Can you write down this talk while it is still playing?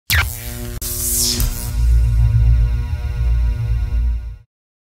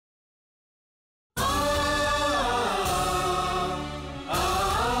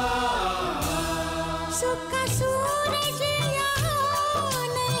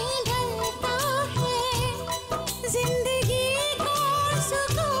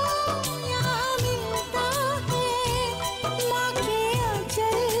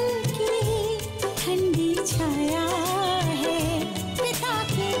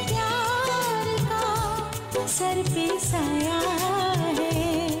पे साया है,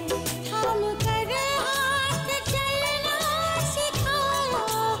 थाम कर हाथ चलना सिखाया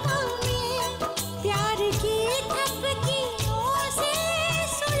हमें, प्यार की थपकियों से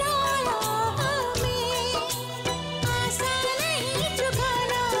सुलाया हमें, आसान नहीं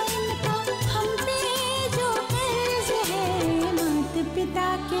चुकाना इनका हम पे जो कर्ज है, माता पिता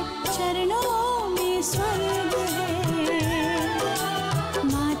के चरणों में स्वर्ग है,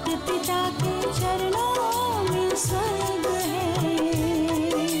 माता पिता के चरणों में स्वर्ग है।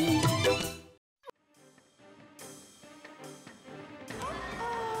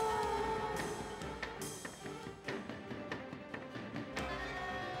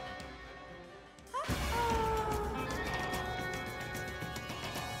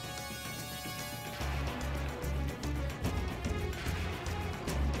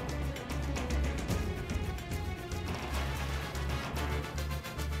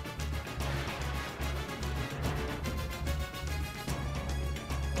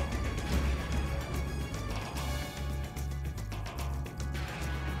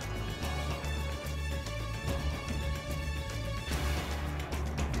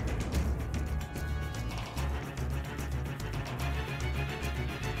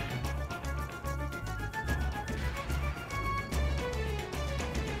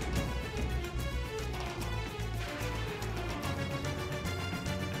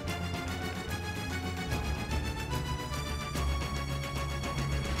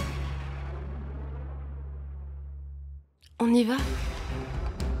 On y va?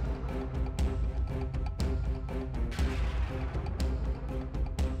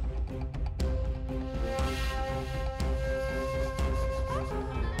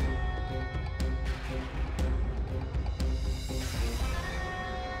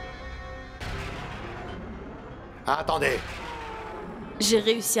 Attendez. J'ai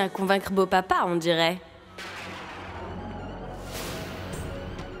réussi à convaincre beau papa, on dirait.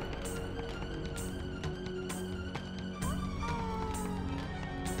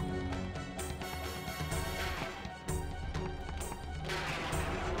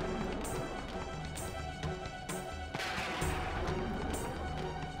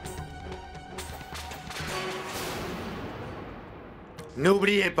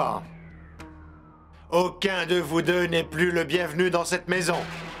 N'oubliez pas, aucun de vous deux n'est plus le bienvenu dans cette maison.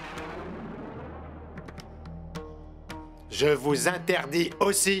 Je vous interdis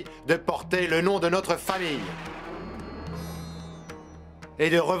aussi de porter le nom de notre famille et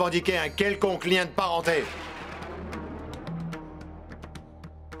de revendiquer un quelconque lien de parenté.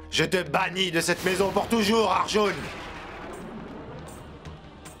 Je te bannis de cette maison pour toujours, Arjun.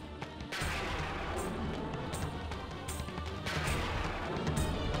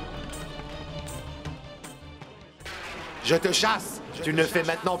 Je te chasse. Tu ne fais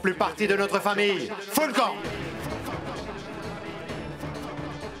maintenant plus partie de notre famille. Fous le camp.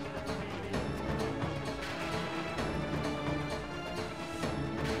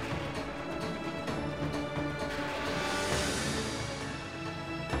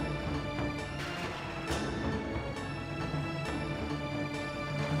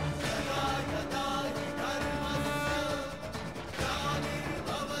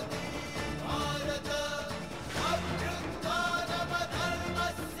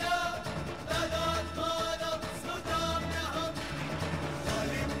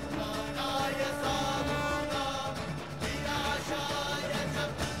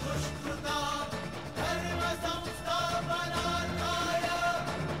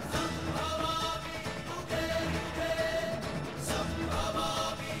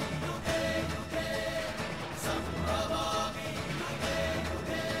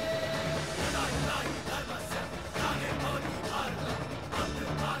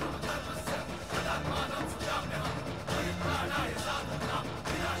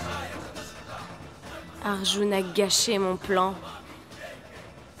 Arjun a gâché mon plan.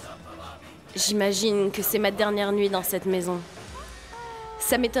 J'imagine que c'est ma dernière nuit dans cette maison.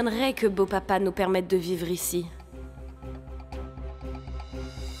 Ça m'étonnerait que beau papa nous permette de vivre ici.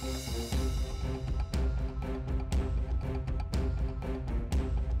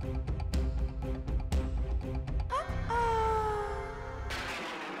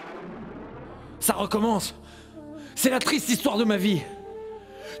 Ça recommence. C'est la triste histoire de ma vie.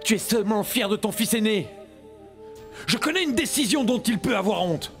 Tu es seulement fier de ton fils aîné. Je connais une décision dont il peut avoir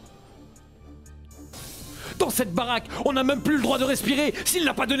honte. Dans cette baraque, on n'a même plus le droit de respirer s'il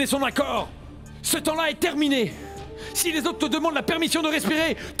n'a pas donné son accord. Ce temps-là est terminé. Si les autres te demandent la permission de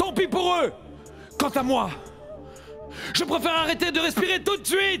respirer, tant pis pour eux. Quant à moi, je préfère arrêter de respirer tout de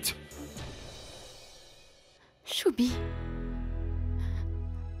suite. Choubi,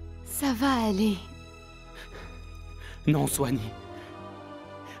 ça va aller. Non, Swanee.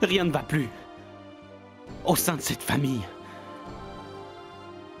 Rien ne va plus. Au sein de cette famille.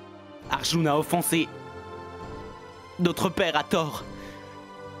 Arjun a offensé notre père à tort.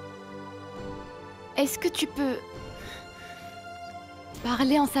 Est-ce que tu peux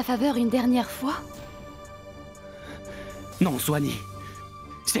parler en sa faveur une dernière fois? Non, Swanee.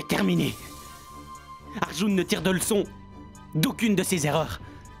 C'est terminé. Arjun ne tire de leçon d'aucune de ses erreurs.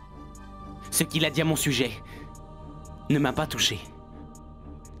 Ce qu'il a dit à mon sujet ne m'a pas touché.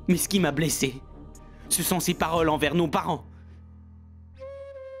 Mais ce qui m'a blessé, ce sont ses paroles envers nos parents.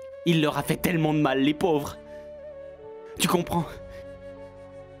 Il leur a fait tellement de mal, les pauvres. Tu comprends?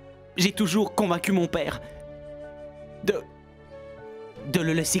 J'ai toujours convaincu mon père de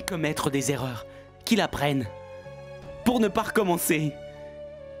le laisser commettre des erreurs, qu'il apprenne, pour ne pas recommencer.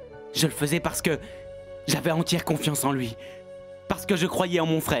 Je le faisais parce que j'avais entière confiance en lui, parce que je croyais en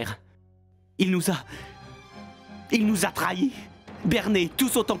mon frère. Il nous a trahis, bernés,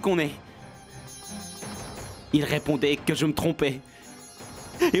 tous autant qu'on est. Il répondait que je me trompais.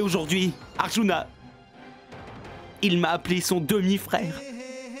 Et aujourd'hui, Arjuna, il m'a appelé son demi-frère.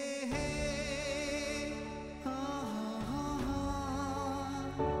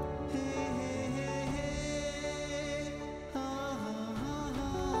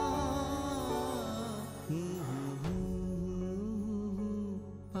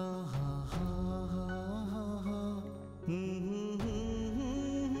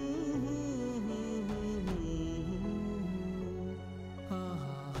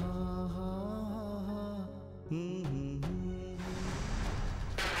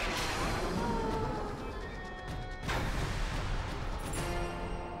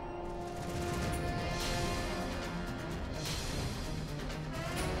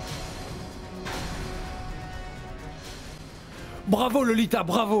 Bravo Lolita,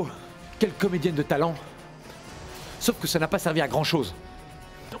 bravo! Quelle comédienne de talent! Sauf que ça n'a pas servi à grand chose.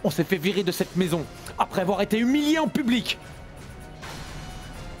 On s'est fait virer de cette maison, après avoir été humilié en public.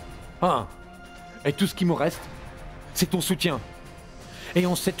 Ah. Et tout ce qui me reste, c'est ton soutien. Et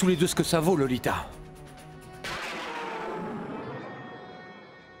on sait tous les deux ce que ça vaut, Lolita.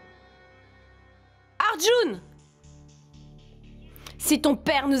 Arjun! Si ton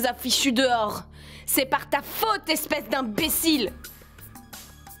père nous a fichus dehors, c'est par ta faute, espèce d'imbécile!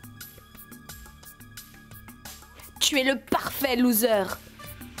 Tu es le parfait loser.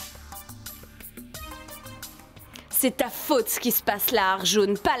 C'est ta faute ce qui se passe là,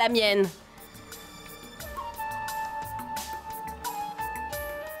 Arjun, pas la mienne.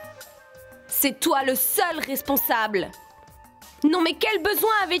 C'est toi le seul responsable. Non mais quel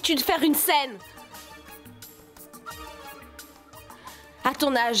besoin avais-tu de faire une scène? À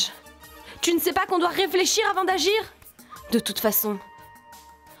ton âge, tu ne sais pas qu'on doit réfléchir avant d'agir? De toute façon,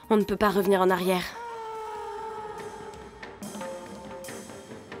 on ne peut pas revenir en arrière.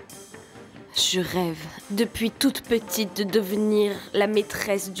 Je rêve, depuis toute petite, de devenir la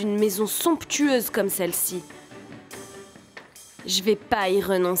maîtresse d'une maison somptueuse comme celle-ci. Je vais pas y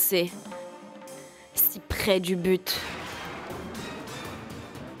renoncer. Si près du but.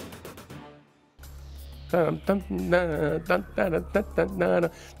 Qu'est-ce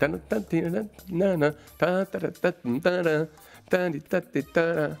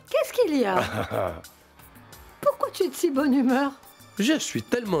qu'il y a? Pourquoi tu es de si bonne humeur? Je suis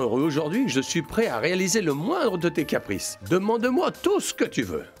tellement heureux aujourd'hui que je suis prêt à réaliser le moindre de tes caprices. Demande-moi tout ce que tu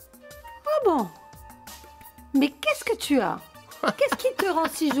veux. Ah bon? Mais qu'est-ce que tu as? Qu'est-ce qui te rend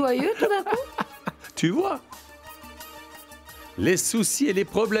si joyeux tout d'un coup? Tu vois? Les soucis et les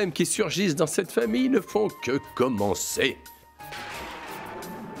problèmes qui surgissent dans cette famille ne font que commencer.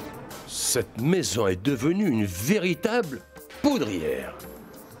 Cette maison est devenue une véritable poudrière.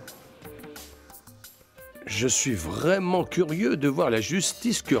 Je suis vraiment curieux de voir la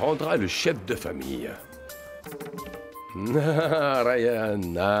justice que rendra le chef de famille. Narayan,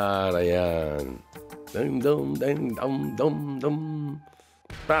 Narayan. Dum dum dum dum dum dum.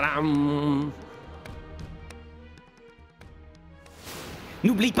 Padam.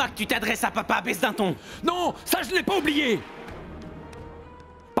 N'oublie pas que tu t'adresses à papa, baisse d'un ton. Non, ça je l'ai pas oublié.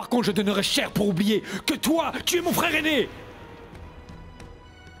 Par contre, je donnerais cher pour oublier que toi, tu es mon frère aîné.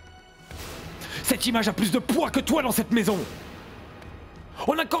 Cette image a plus de poids que toi dans cette maison.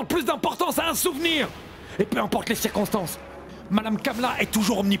 On accorde plus d'importance à un souvenir. Et peu importe les circonstances, Madame Kamla est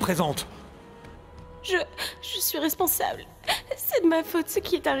toujours omniprésente. Je suis responsable. C'est de ma faute ce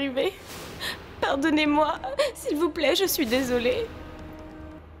qui est arrivé. Pardonnez-moi, s'il vous plaît, je suis désolée.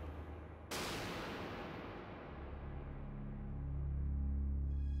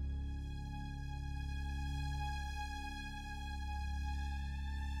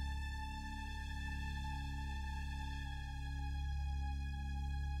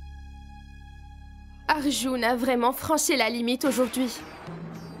 Arjun a vraiment franchi la limite aujourd'hui.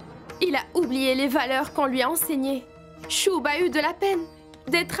 Il a oublié les valeurs qu'on lui a enseignées. Shub a eu de la peine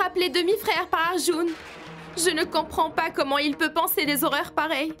d'être appelé demi-frère par Arjun. Je ne comprends pas comment il peut penser des horreurs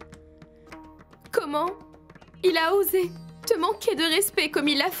pareilles. Comment il a osé te manquer de respect comme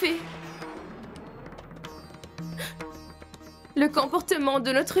il l'a fait. Le comportement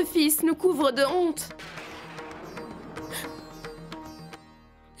de notre fils nous couvre de honte.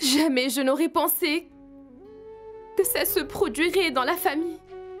 Jamais je n'aurais pensé que ça se produirait dans la famille.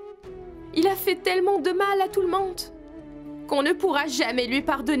 Il a fait tellement de mal à tout le monde qu'on ne pourra jamais lui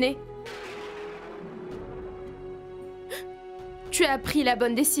pardonner. Tu as pris la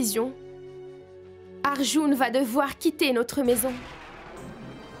bonne décision. Arjun va devoir quitter notre maison.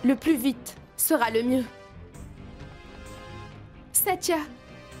 Le plus vite sera le mieux. Satya,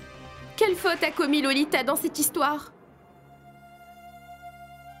 quelle faute a commis Lolita dans cette histoire?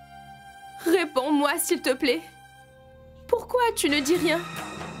 Réponds-moi, s'il te plaît. Pourquoi tu ne dis rien?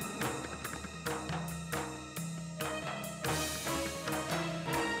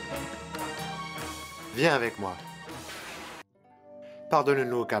 Viens avec moi.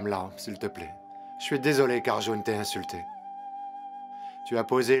 Pardonne-nous, Kamla, s'il te plaît. Je suis désolé qu'Arjun t'ait insulté. Tu as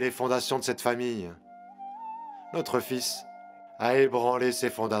posé les fondations de cette famille. Notre fils a ébranlé ses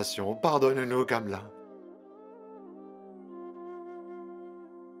fondations. Pardonne-nous, Kamla.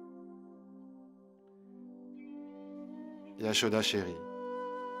 Yashoda chérie,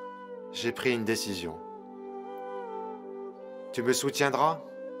 j'ai pris une décision. Tu me soutiendras?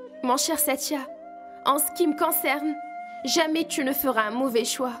 Mon cher Satya, en ce qui me concerne, jamais tu ne feras un mauvais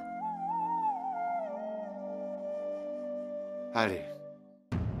choix. Allez.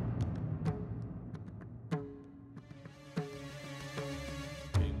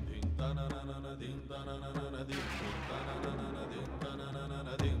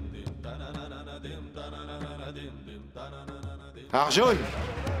 Arjun!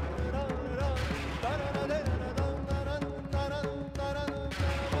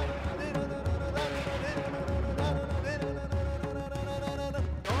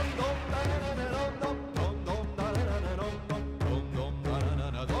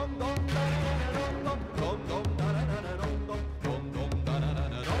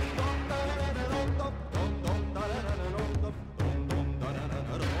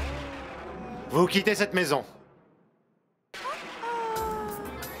 Vous quittez cette maison.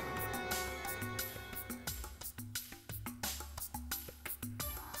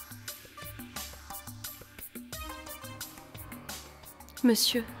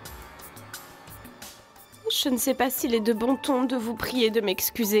 Monsieur, je ne sais pas s'il est de bon ton de vous prier de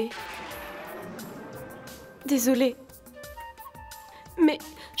m'excuser. Désolée, mais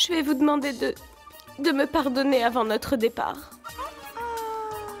je vais vous demander de me pardonner avant notre départ.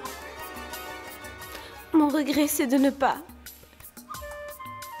 Mon regret, c'est de ne pas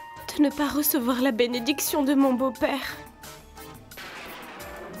recevoir la bénédiction de mon beau-père.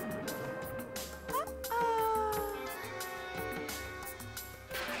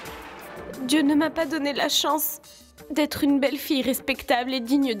 Dieu ne m'a pas donné la chance d'être une belle fille respectable et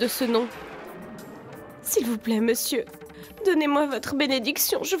digne de ce nom. S'il vous plaît, monsieur, donnez-moi votre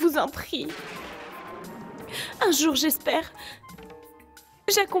bénédiction, je vous en prie. Un jour, j'espère,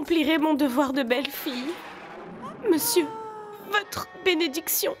 j'accomplirai mon devoir de belle fille. Monsieur, votre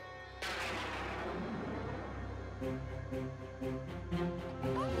bénédiction.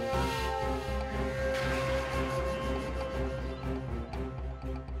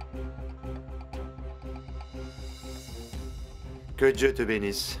 Que Dieu te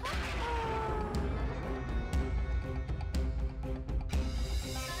bénisse.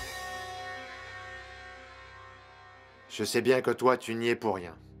 Je sais bien que toi, tu n'y es pour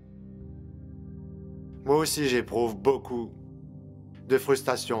rien. Moi aussi, j'éprouve beaucoup de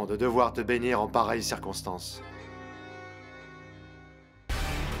frustration de devoir te bénir en pareilles circonstances.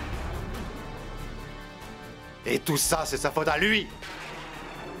 Et tout ça, c'est sa faute à lui!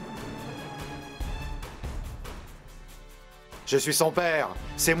 Je suis son père,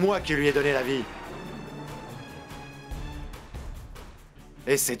 c'est moi qui lui ai donné la vie.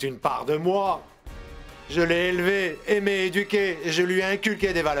 Et c'est une part de moi. Je l'ai élevé, aimé, éduqué, et je lui ai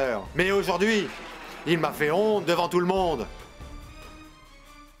inculqué des valeurs. Mais aujourd'hui, il m'a fait honte devant tout le monde.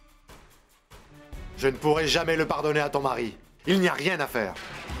 Je ne pourrai jamais le pardonner à ton mari. Il n'y a rien à faire.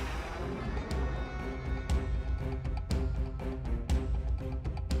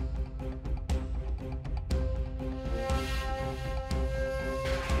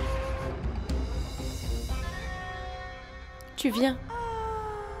 Tu viens.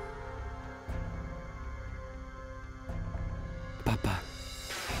 Papa.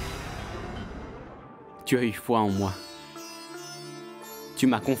 Tu as eu foi en moi. Tu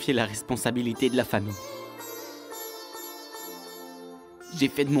m'as confié la responsabilité de la famille. J'ai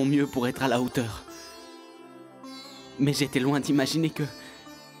fait de mon mieux pour être à la hauteur. Mais j'étais loin d'imaginer que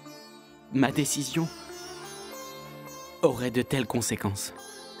ma décision aurait de telles conséquences.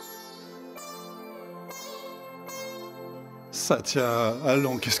 Satya,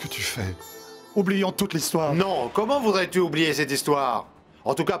 allons, qu'est-ce que tu fais? Oublions toute l'histoire. Non, comment voudrais-tu oublier cette histoire?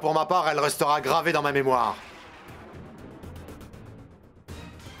 En tout cas, pour ma part, elle restera gravée dans ma mémoire.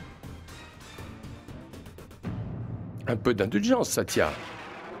 Un peu d'indulgence, Satya.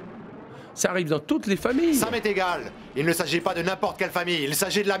 Ça arrive dans toutes les familles. Ça m'est égal. Il ne s'agit pas de n'importe quelle famille, il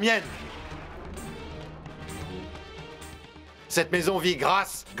s'agit de la mienne. Cette maison vit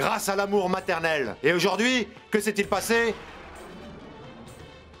grâce à l'amour maternel. Et aujourd'hui, que s'est-il passé?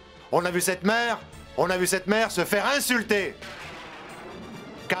 On a vu cette mère se faire insulter.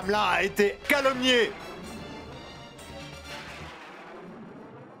 Kamla a été calomniée.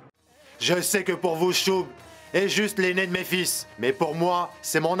 Je sais que pour vous, Choub est juste l'aîné de mes fils. Mais pour moi,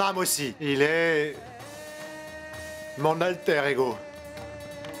 c'est mon âme aussi. Il est mon alter ego.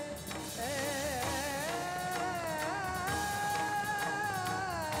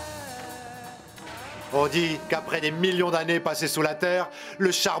 On dit qu'après des millions d'années passées sous la terre,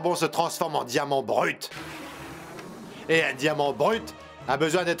 le charbon se transforme en diamant brut. Et un diamant brut a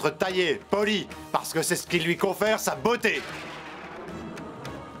besoin d'être taillé, poli, parce que c'est ce qui lui confère sa beauté.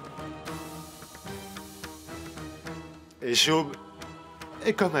 Et Choub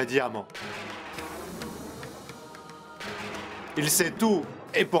est comme un diamant. Il sait tout,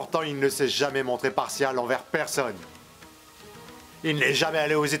 et pourtant il ne s'est jamais montré partial envers personne. Il n'est jamais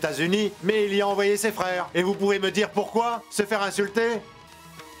allé aux États-Unis, mais il y a envoyé ses frères. Et vous pouvez me dire pourquoi? Se faire insulter?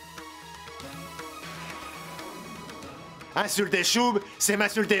 Insulter Choub, c'est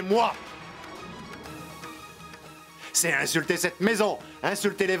m'insulter moi. C'est insulter cette maison,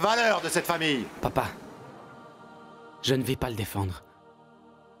 insulter les valeurs de cette famille. Papa, je ne vais pas le défendre.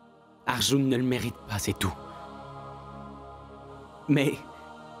 Arjun ne le mérite pas, c'est tout. Mais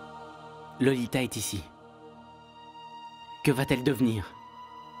Lolita est ici. Que va-t-elle devenir?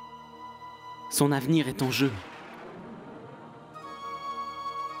 Son avenir est en jeu.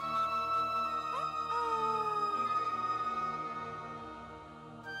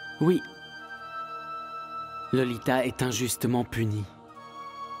 Oui, Lolita est injustement punie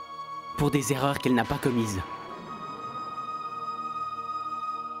pour des erreurs qu'elle n'a pas commises.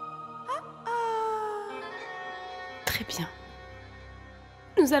 Très bien.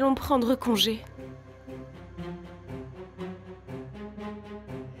 Nous allons prendre congé.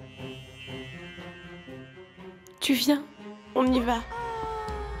 Tu viens, on y va.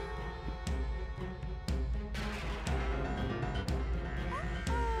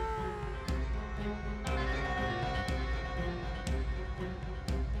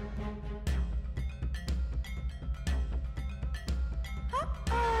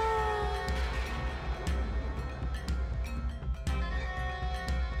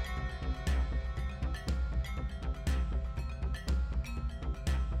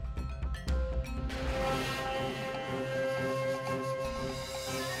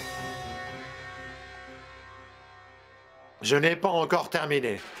 Je n'ai pas encore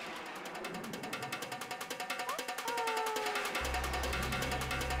terminé.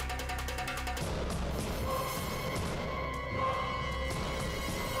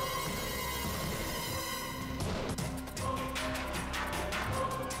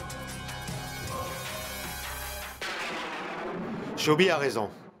 Choubi a raison.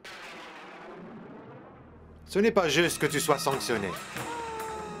 Ce n'est pas juste que tu sois sanctionné.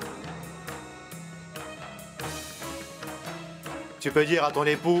 Tu peux dire à ton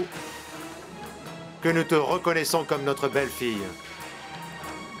époux que nous te reconnaissons comme notre belle-fille.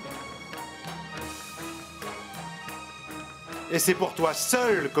 Et c'est pour toi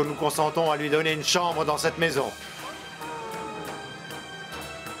seul que nous consentons à lui donner une chambre dans cette maison.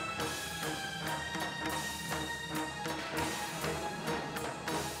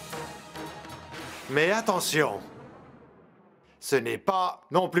 Mais attention, ce n'est pas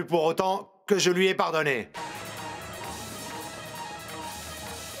non plus pour autant que je lui ai pardonné.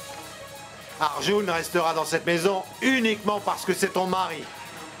 Arjun restera dans cette maison uniquement parce que c'est ton mari.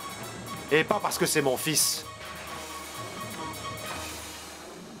 Et pas parce que c'est mon fils.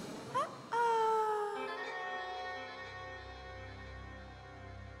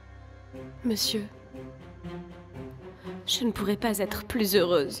 Monsieur, je ne pourrais pas être plus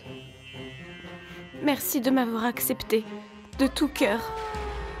heureuse. Merci de m'avoir acceptée, de tout cœur.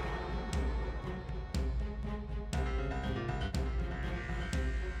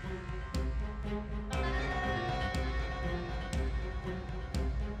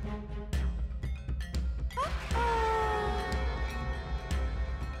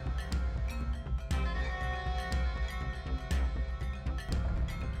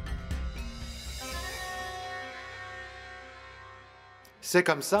 C'est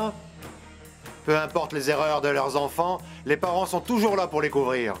comme ça. Peu importe les erreurs de leurs enfants, les parents sont toujours là pour les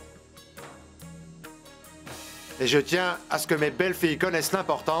couvrir. Et je tiens à ce que mes belles-filles connaissent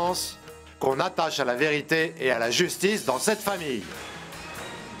l'importance qu'on attache à la vérité et à la justice dans cette famille.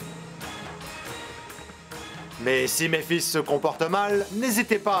 Mais si mes fils se comportent mal,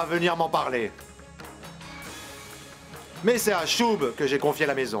 n'hésitez pas à venir m'en parler. Mais c'est à Choub que j'ai confié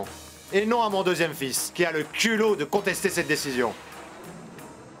la maison, et non à mon deuxième fils, qui a le culot de contester cette décision.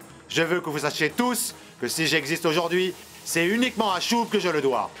 Je veux que vous sachiez tous que si j'existe aujourd'hui, c'est uniquement à Choub que je le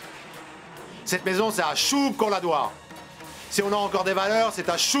dois. Cette maison, c'est à Choub qu'on la doit. Si on a encore des valeurs, c'est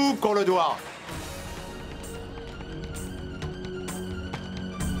à Choub qu'on le doit.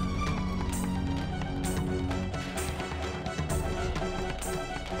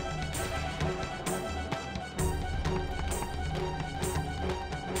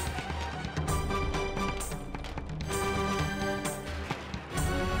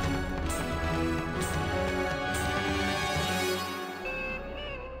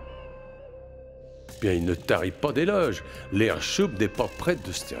 Bien, il ne tarit pas d'éloges. L'ère Choub n'est pas prête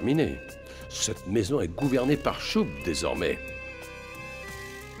de se terminer. Cette maison est gouvernée par Choub désormais.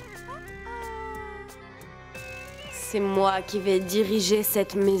 C'est moi qui vais diriger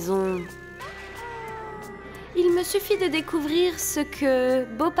cette maison. Il me suffit de découvrir ce que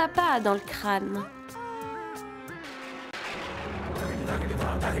beau papa a dans le crâne.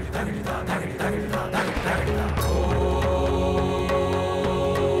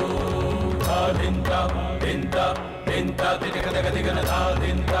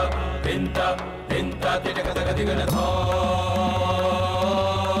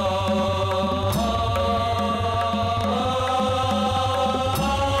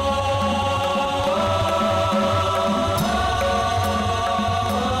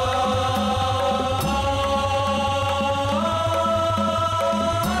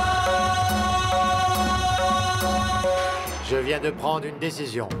 Je viens de prendre une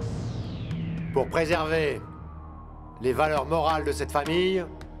décision. Pour préserver les valeurs morales de cette famille,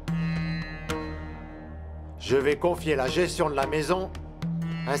 je vais confier la gestion de la maison,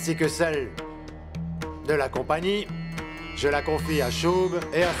 ainsi que celle de la compagnie. Je la confie à Choub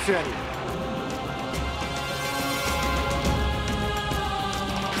et à Suani.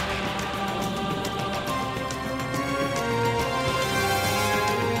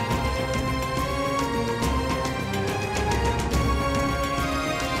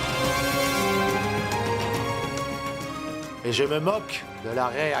 Et je me moque de la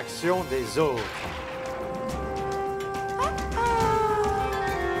réaction des autres.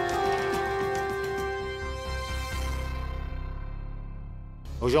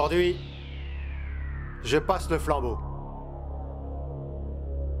 Aujourd'hui, je passe le flambeau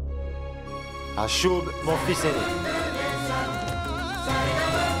à Choub, mon fils aîné.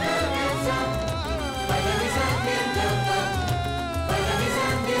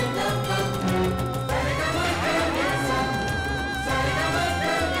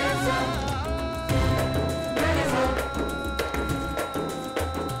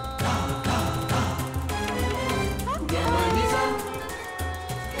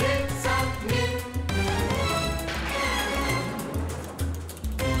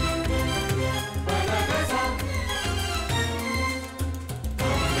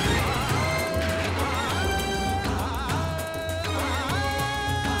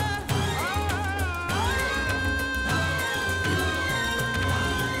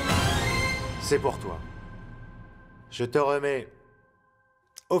 C'est pour toi. Je te remets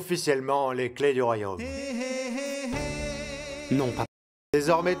officiellement les clés du royaume. Non, papa.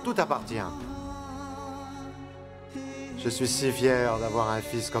 Désormais, tout t'appartient. Je suis si fier d'avoir un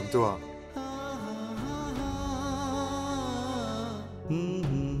fils comme toi.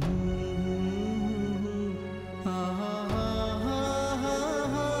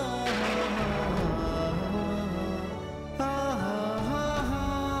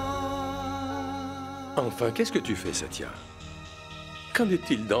 Enfin, qu'est-ce que tu fais, Satya? Qu'en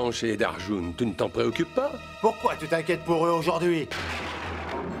est-il d'Ange et d'Arjun? Tu ne t'en préoccupes pas? Pourquoi tu t'inquiètes pour eux aujourd'hui?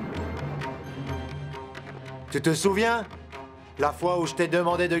 Tu te souviens? La fois où je t'ai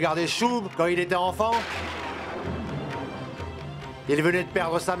demandé de garder Choub quand il était enfant? Il venait de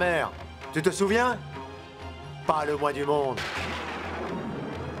perdre sa mère. Tu te souviens? Pas le moins du monde.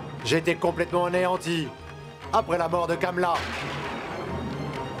 J'étais complètement anéanti après la mort de Kamla.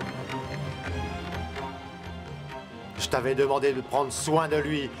 Je t'avais demandé de prendre soin de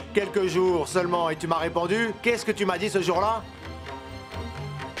lui quelques jours seulement et tu m'as répondu. Qu'est-ce que tu m'as dit ce jour-là?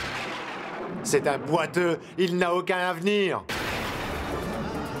 C'est un boiteux, il n'a aucun avenir.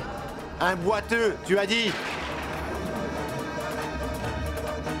 Un boiteux, tu as dit.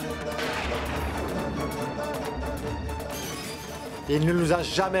 Il ne nous a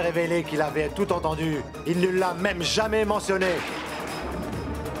jamais révélé qu'il avait tout entendu. Il ne l'a même jamais mentionné.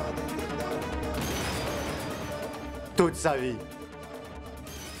 Toute sa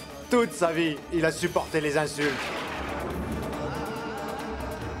vie, il a supporté les insultes.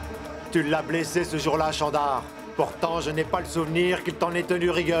 Tu l'as blessé ce jour-là, Chandar. Pourtant, je n'ai pas le souvenir qu'il t'en ait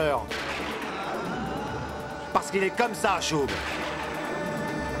tenu rigueur. Parce qu'il est comme ça, Choub.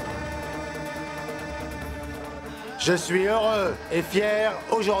 Je suis heureux et fier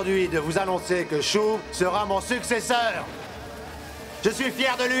aujourd'hui de vous annoncer que Choub sera mon successeur. Je suis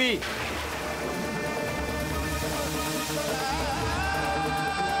fier de lui.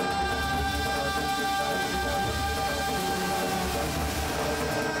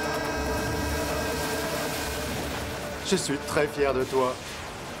 Je suis très fier de toi.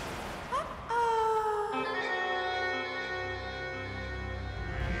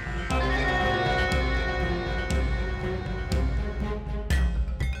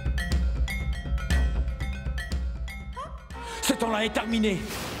 Ce temps-là est terminé.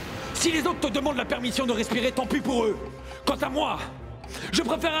 Si les autres te demandent la permission de respirer, tant pis pour eux. Quant à moi, je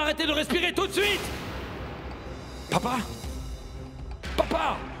préfère arrêter de respirer tout de suite. Papa?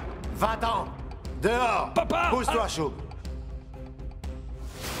 Papa! 20 ans. Dehors. Papa! Pousse-toi, Choub.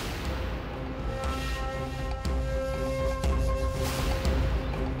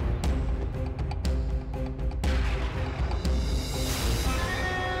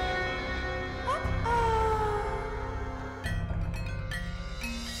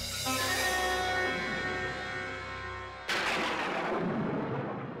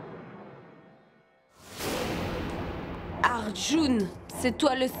 Arjun, c'est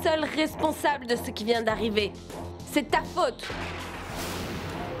toi le seul responsable de ce qui vient d'arriver. C'est ta faute.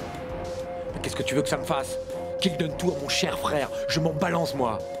 Qu'est-ce que tu veux que ça me fasse? Qu'il donne tout à mon cher frère. Je m'en balance,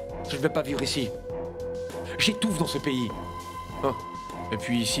 moi. Je ne vais pas vivre ici. J'étouffe dans ce pays. Oh. Et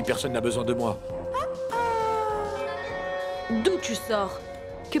puis ici, personne n'a besoin de moi. D'où tu sors?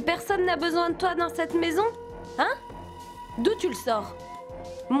 Que personne n'a besoin de toi dans cette maison? Hein? D'où tu le sors?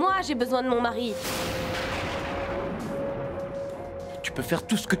 Moi, j'ai besoin de mon mari. Tu peux faire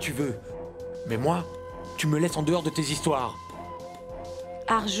tout ce que tu veux. Mais moi, tu me laisses en dehors de tes histoires.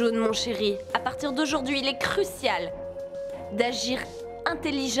 Arjun, mon chéri, à partir d'aujourd'hui, il est crucial d'agir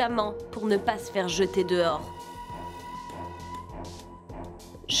intelligemment pour ne pas se faire jeter dehors.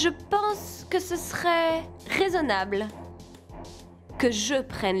 Je pense que ce serait raisonnable que je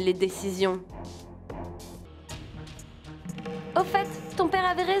prenne les décisions. Au fait, ton père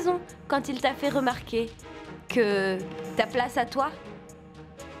avait raison quand il t'a fait remarquer que ta place à toi,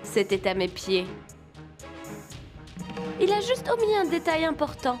 c'était à mes pieds. Il a juste omis un détail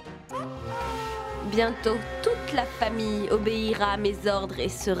important. Bientôt, toute la famille obéira à mes ordres et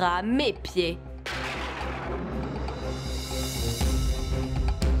sera à mes pieds.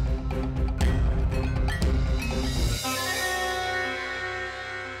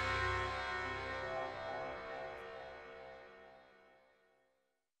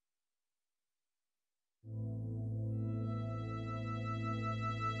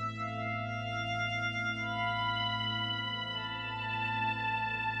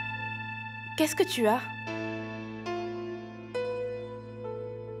 Qu'est-ce que tu as?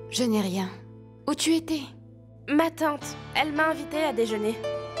 Je n'ai rien. Où tu étais? Ma tante, elle m'a invitée à déjeuner.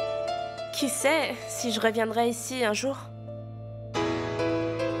 Qui sait si je reviendrai ici un jour?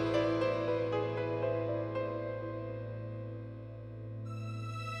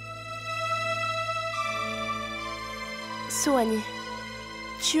 Suwani,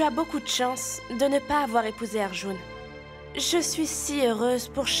 tu as beaucoup de chance de ne pas avoir épousé Arjun. Je suis si heureuse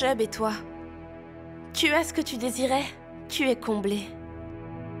pour Shub et toi. Tu as ce que tu désirais, tu es comblé.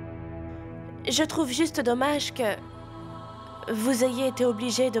 Je trouve juste dommage que vous ayez été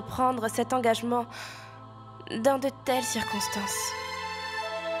obligés de prendre cet engagement dans de telles circonstances.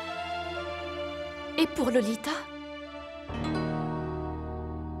 Et pour Lolita?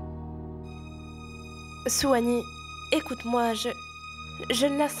 Suwani, écoute-moi, je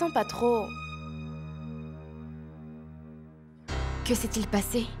ne la sens pas trop. Que s'est-il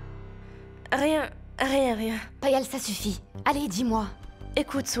passé? Rien. Payal, ça suffit. Allez, dis-moi.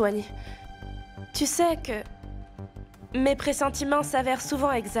 Écoute, Suwani, tu sais que mes pressentiments s'avèrent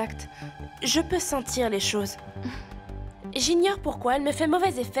souvent exacts. Je peux sentir les choses. J'ignore pourquoi elle me fait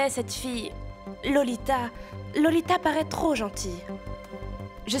mauvais effet, cette fille. Lolita paraît trop gentille.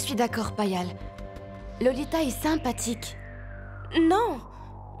 Je suis d'accord, Payal. Lolita est sympathique. Non!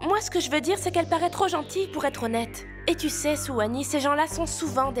 Moi, ce que je veux dire, c'est qu'elle paraît trop gentille pour être honnête. Et tu sais, Suwani, ces gens-là sont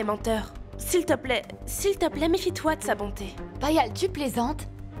souvent des menteurs. S'il te plaît, méfie-toi de sa bonté. Payal, tu plaisantes?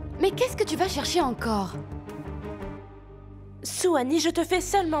 Mais qu'est-ce que tu vas chercher encore? Suani, je te fais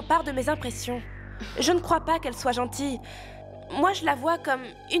seulement part de mes impressions. Je ne crois pas qu'elle soit gentille. Moi, je la vois comme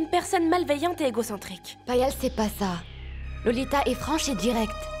une personne malveillante et égocentrique. Payal, c'est pas ça. Lolita est franche et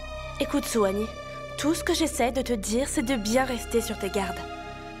directe. Écoute, Suani, tout ce que j'essaie de te dire, c'est de bien rester sur tes gardes.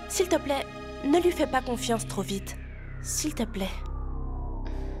 S'il te plaît, ne lui fais pas confiance trop vite. S'il te plaît.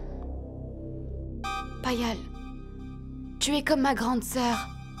 Payal, tu es comme ma grande sœur.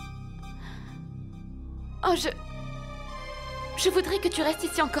 Oh, je voudrais que tu restes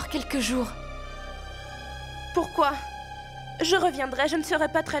ici encore quelques jours. Pourquoi? Je reviendrai, je ne serai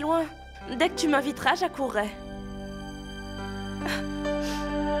pas très loin. Dès que tu m'inviteras, j'accourrai.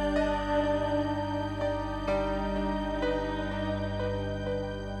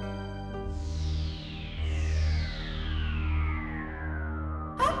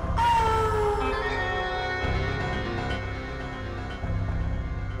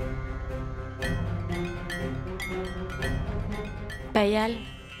 Payal,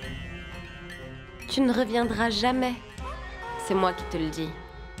 tu ne reviendras jamais. C'est moi qui te le dis.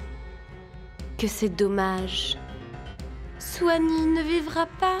 Que c'est dommage. Suani ne vivra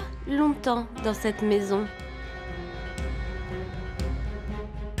pas longtemps dans cette maison.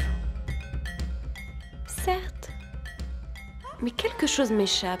 Certes, mais quelque chose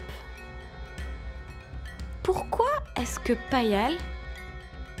m'échappe. Pourquoi est-ce que Payal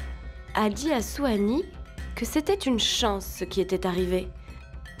a dit à Suani que c'était une chance ce qui était arrivé?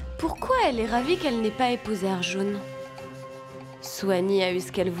 Pourquoi elle est ravie qu'elle n'ait pas épousé Arjun? Suani a eu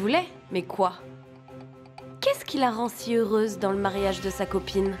ce qu'elle voulait, mais quoi? Qu'est-ce qui la rend si heureuse dans le mariage de sa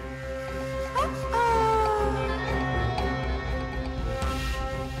copine?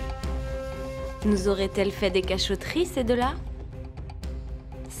 Nous aurait-elle fait des cachotteries, ces deux-là?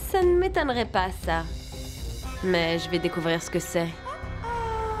 Ça ne m'étonnerait pas, ça. Mais je vais découvrir ce que c'est.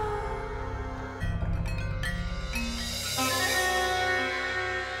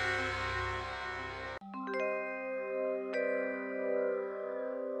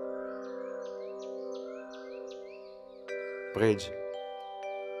 Bridge,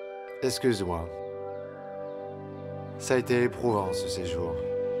 excuse-moi. Ça a été éprouvant ce séjour.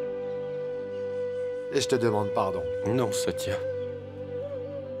 Et je te demande pardon. Non, Satya.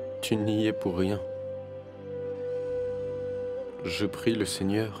 Tu n'y es pour rien. Je prie le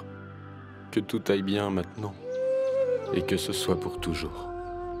Seigneur que tout aille bien maintenant et que ce soit pour toujours.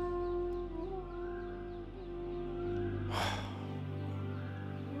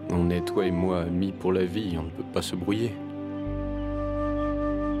 On est, toi et moi, amis pour la vie, on ne peut pas se brouiller.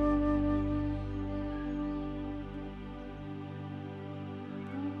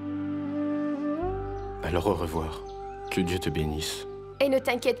 Alors au revoir. Que Dieu te bénisse. Et ne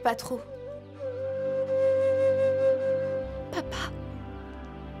t'inquiète pas trop. Papa.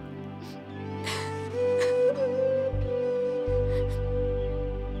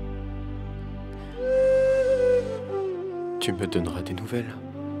 Tu me donneras des nouvelles.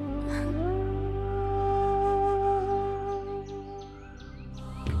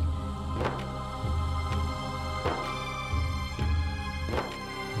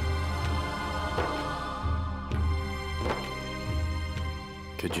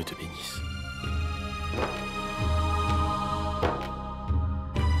 Que Dieu te bénisse.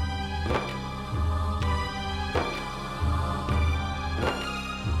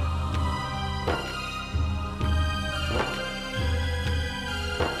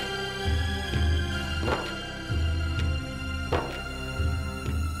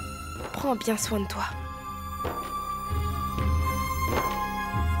 Prends bien soin de toi.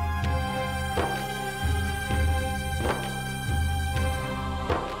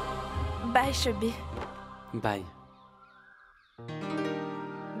 Bye, Chubby. Bye.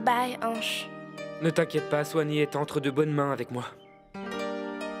 Bye, Ange. Ne t'inquiète pas, Suani est entre de bonnes mains avec moi.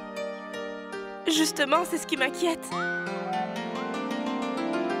 Justement, c'est ce qui m'inquiète.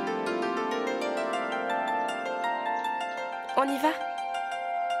 On y va?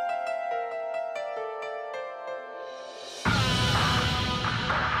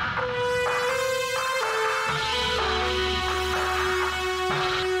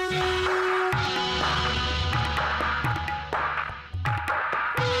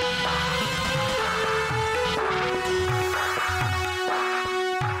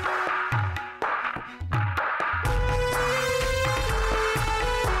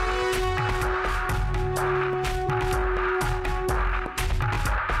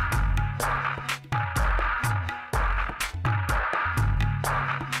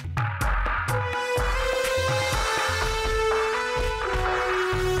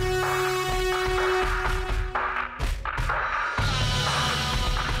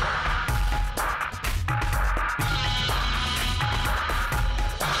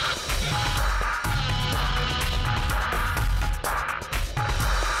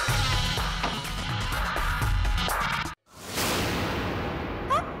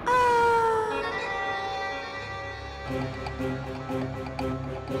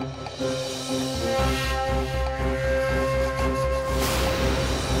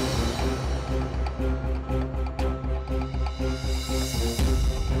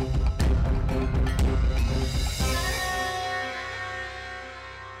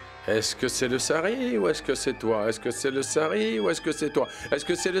 Est-ce que c'est le sari ou est-ce que c'est toi? Est-ce que c'est le sari ou est-ce que c'est toi? Est-ce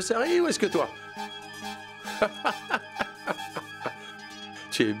que c'est le sari ou est-ce que toi?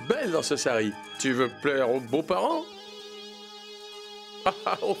 Tu es belle dans ce sari. Tu veux plaire aux beaux-parents?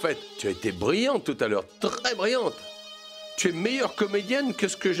 Au fait, tu as été brillante tout à l'heure, très brillante. Tu es meilleure comédienne que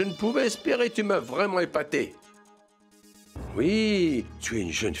ce que je ne pouvais espérer. Tu m'as vraiment épaté. Oui, tu es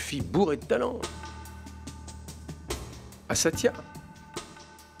une jeune fille bourrée de talent. Ah, ça tient.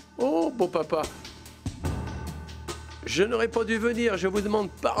 Oh, beau papa. Je n'aurais pas dû venir, je vous demande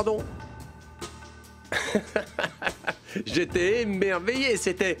pardon. J'étais émerveillé,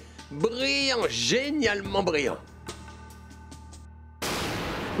 c'était brillant, génialement brillant.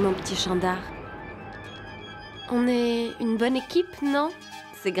 Mon petit Chandar, on est une bonne équipe, non?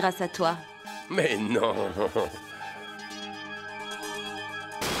 C'est grâce à toi. Mais non.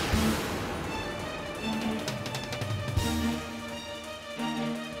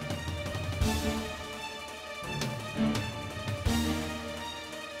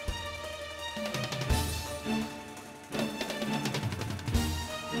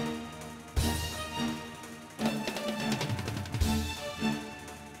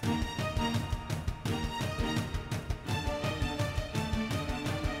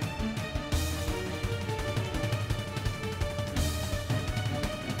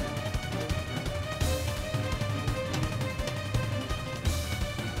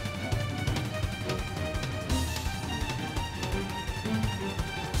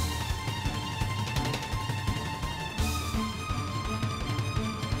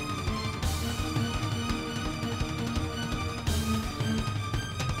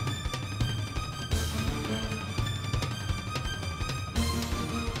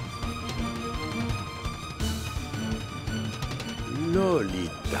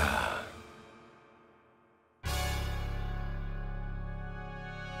 Lolita.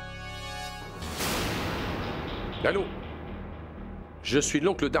 Allô? Je suis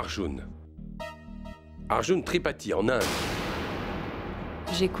l'oncle d'Arjun. Arjun Tripathi, en Inde.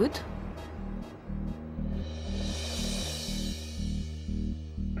 J'écoute.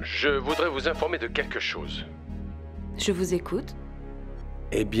 Je voudrais vous informer de quelque chose. Je vous écoute.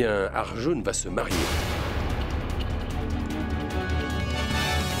 Eh bien, Arjun va se marier.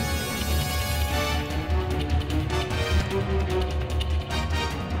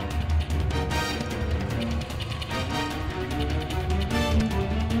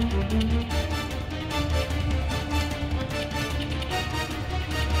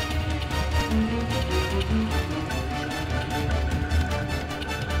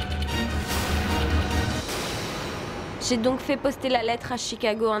 J'ai donc fait poster la lettre à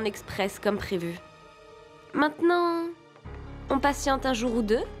Chicago en express comme prévu. Maintenant, on patiente un jour ou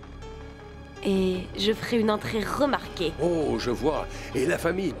deux et je ferai une entrée remarquée. Oh, je vois. Et la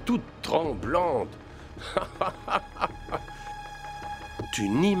famille toute tremblante. Tu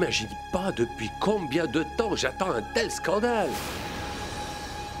n'imagines pas depuis combien de temps j'attends un tel scandale.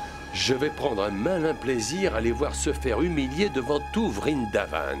 Je vais prendre un malin plaisir à les voir se faire humilier devant tout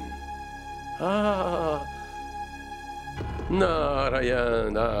Vrindavan. Ah!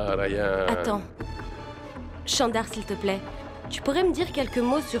 Narayan, Narayan. Attends. Chandar, s'il te plaît, tu pourrais me dire quelques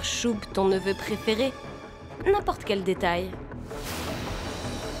mots sur Shub, ton neveu préféré? N'importe quel détail.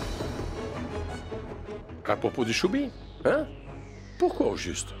 À propos du Choubi, hein? Pourquoi au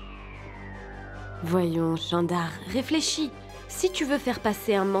juste? Voyons, Chandar, réfléchis. Si tu veux faire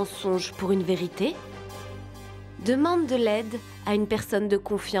passer un mensonge pour une vérité, demande de l'aide à une personne de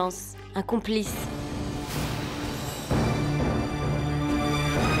confiance, un complice.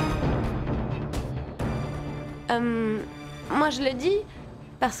 Moi je le dis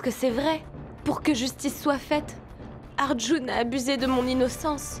parce que c'est vrai. Pour que justice soit faite, Arjun a abusé de mon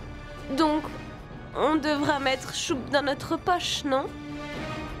innocence. Donc, on devra mettre Shub dans notre poche, non?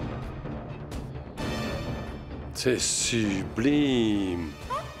 C'est sublime.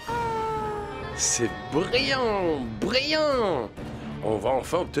 C'est brillant, brillant. On va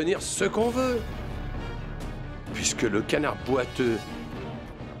enfin obtenir ce qu'on veut. Puisque le canard boiteux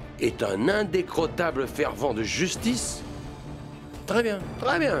est un indécrottable fervent de justice, très bien,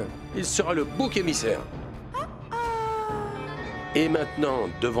 il sera le bouc émissaire. Et maintenant,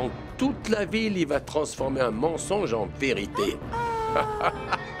 devant toute la ville, il va transformer un mensonge en vérité.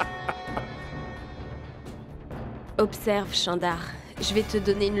 Observe, Chandar, je vais te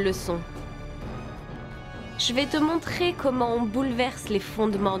donner une leçon. Je vais te montrer comment on bouleverse les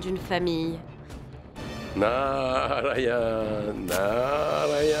fondements d'une famille. Narayan,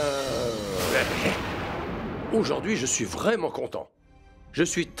 Narayan. Aujourd'hui, je suis vraiment content. Je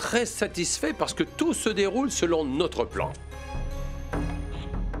suis très satisfait parce que tout se déroule selon notre plan.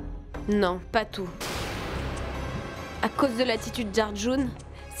 Non, pas tout. À cause de l'attitude d'Arjun,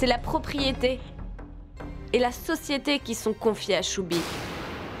 c'est la propriété et la société qui sont confiées à Chubby.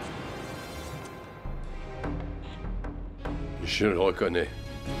 Je le reconnais.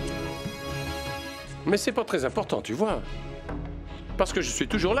 Mais c'est pas très important, tu vois. Parce que je suis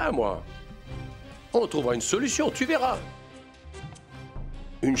toujours là, moi. On trouvera une solution, tu verras.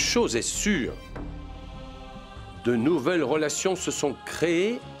 Une chose est sûre. De nouvelles relations se sont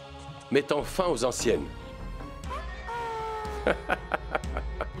créées, mettant fin aux anciennes.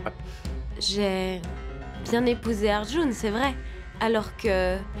 J'ai bien épousé Arjun, c'est vrai. Alors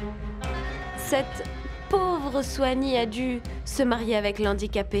que cette pauvre Swani a dû se marier avec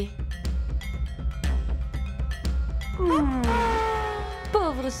l'handicapé.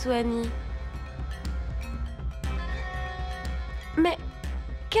 Pauvre Swani. Mais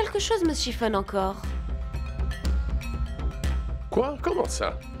quelque chose me chiffonne encore. Quoi? Comment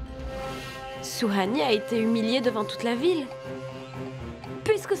ça? Suhani a été humiliée devant toute la ville.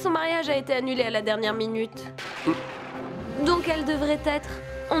 Puisque son mariage a été annulé à la dernière minute. Donc elle devrait être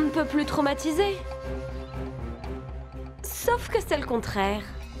on ne peut plus traumatisée. Sauf que c'est le contraire.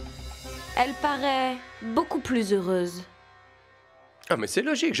 Elle paraît beaucoup plus heureuse. Ah mais c'est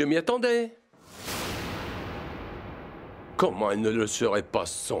logique, je m'y attendais. Comment elle ne le serait pas?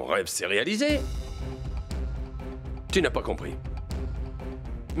 Son rêve s'est réalisé. Tu n'as pas compris.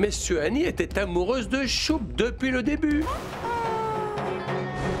 Mais Suhani était amoureuse de Choup depuis le début.